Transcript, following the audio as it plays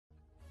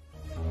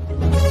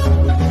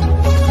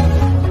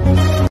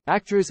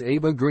Actress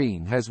Eva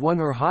Green has won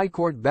her high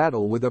court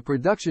battle with a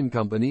production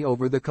company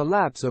over the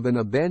collapse of an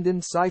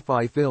abandoned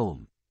sci-fi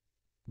film.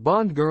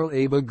 Bond girl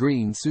Eva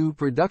Green sued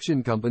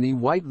production company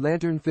White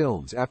Lantern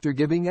Films after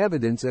giving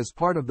evidence as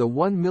part of the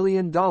 $1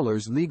 million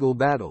legal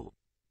battle.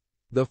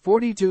 The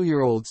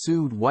 42-year-old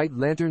sued White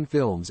Lantern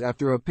Films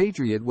after a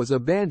Patriot was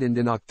abandoned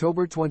in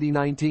October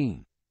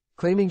 2019,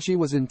 claiming she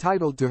was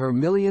entitled to her $1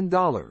 million,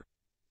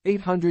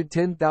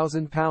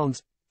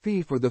 £810,000,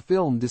 fee for the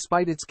film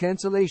despite its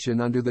cancellation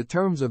under the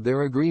terms of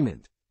their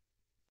agreement.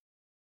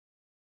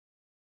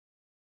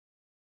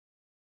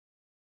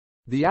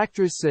 The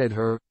actress said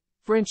her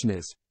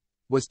Frenchness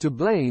was to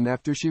blame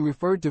after she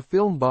referred to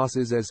film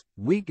bosses as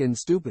weak and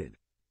stupid.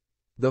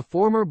 The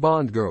former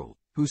Bond girl,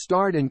 who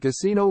starred in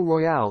Casino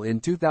Royale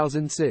in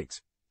 2006,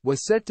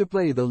 was set to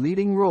play the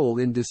leading role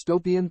in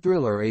dystopian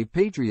thriller A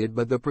Patriot,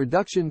 but the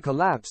production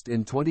collapsed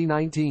in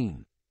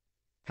 2019.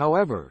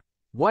 However,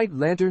 White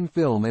Lantern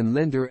Film and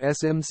lender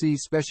SMC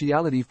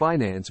Specialty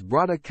Finance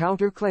brought a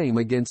counter-claim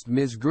against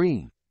Ms.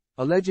 Green,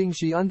 alleging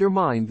she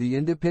undermined the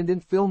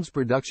independent film's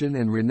production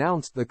and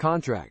renounced the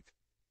contract.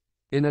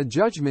 In a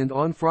judgment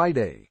on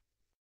Friday,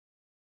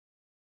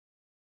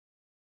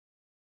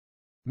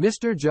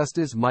 Mr.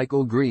 Justice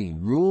Michael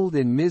Green ruled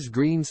in Ms.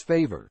 Green's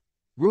favor,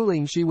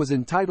 ruling she was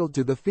entitled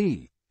to the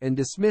fee, and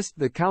dismissed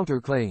the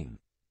counter-claim.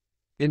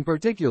 In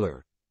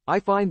particular, I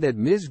find that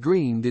Ms.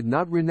 Green did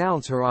not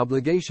renounce her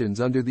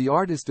obligations under the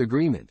artist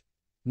agreement,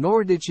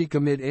 nor did she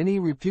commit any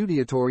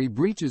repudiatory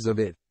breaches of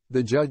it,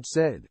 the judge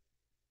said.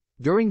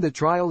 During the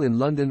trial in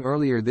London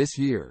earlier this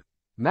year,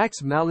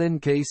 Max Malin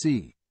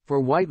KC, for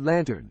White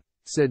Lantern,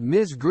 said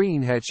Ms.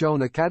 Green had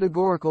shown a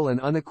categorical and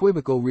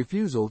unequivocal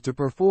refusal to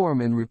perform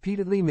and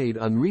repeatedly made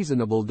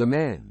unreasonable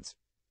demands.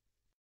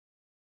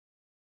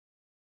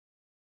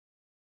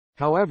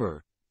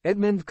 However,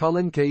 Edmund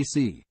Cullen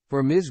KC,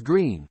 for Ms.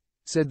 Green,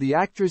 said the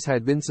actress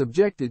had been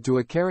subjected to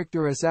a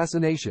character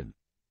assassination,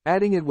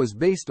 adding it was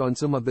based on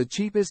some of the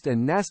cheapest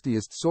and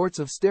nastiest sorts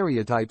of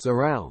stereotypes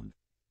around.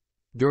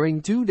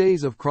 During 2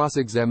 days of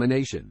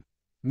cross-examination,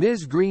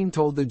 Ms. Green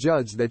told the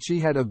judge that she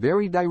had a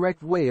very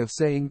direct way of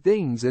saying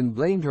things and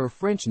blamed her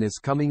Frenchness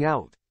coming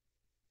out.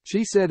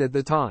 She said at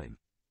the time,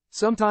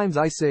 "Sometimes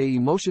I say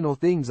emotional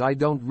things I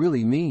don't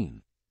really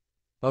mean.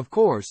 Of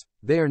course,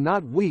 they are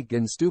not weak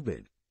and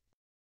stupid.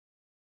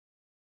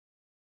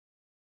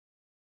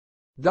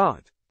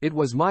 It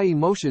was my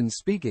emotions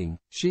speaking,"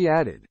 she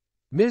added.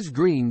 Ms.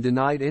 Green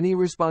denied any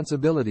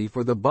responsibility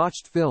for the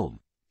botched film,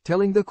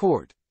 telling the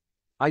court,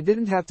 "I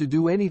didn't have to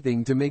do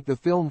anything to make the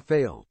film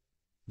fail.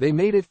 They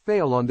made it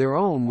fail on their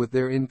own with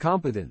their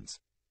incompetence."